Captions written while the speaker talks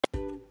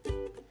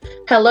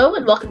Hello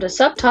and welcome to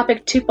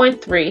Subtopic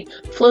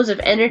 2.3, Flows of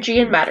Energy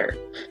and Matter.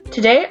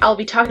 Today I'll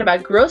be talking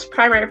about gross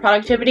primary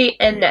productivity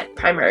and net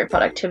primary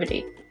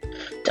productivity.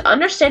 To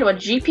understand what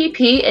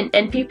GPP and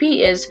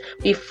NPP is,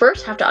 we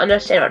first have to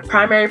understand what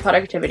primary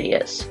productivity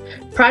is.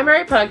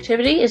 Primary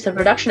productivity is the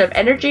production of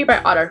energy by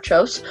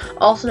autotrophs,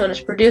 also known as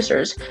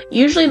producers,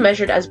 usually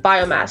measured as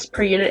biomass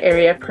per unit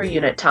area per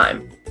unit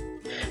time.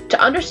 To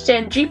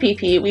understand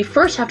GPP, we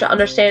first have to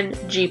understand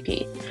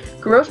GP.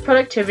 Gross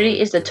productivity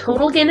is the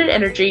total gain in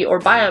energy or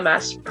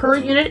biomass per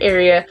unit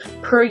area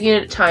per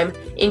unit time,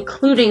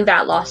 including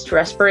that lost to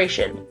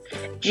respiration.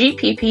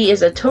 GPP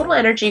is the total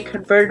energy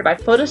converted by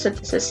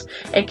photosynthesis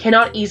and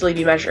cannot easily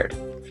be measured.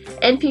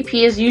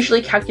 NPP is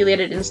usually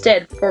calculated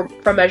instead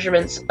from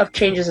measurements of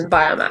changes in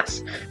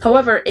biomass.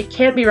 However, it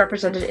can be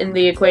represented in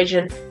the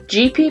equation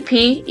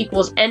GPP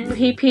equals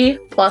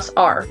NPP plus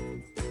R.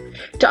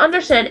 To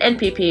understand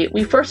NPP,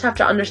 we first have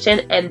to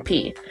understand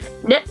NP.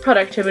 Net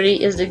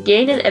productivity is the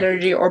gain in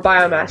energy or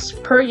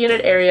biomass per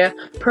unit area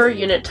per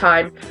unit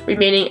time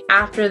remaining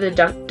after the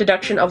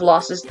deduction of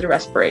losses through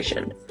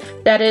respiration.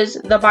 That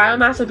is, the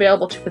biomass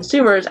available to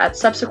consumers at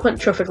subsequent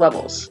trophic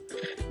levels.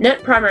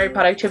 Net primary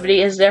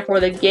productivity is therefore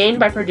the gain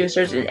by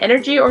producers in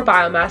energy or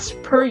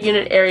biomass per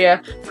unit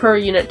area per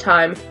unit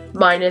time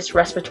minus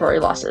respiratory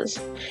losses.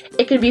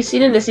 It can be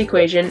seen in this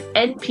equation,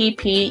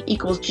 NPP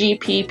equals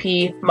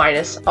GPP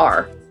minus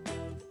R.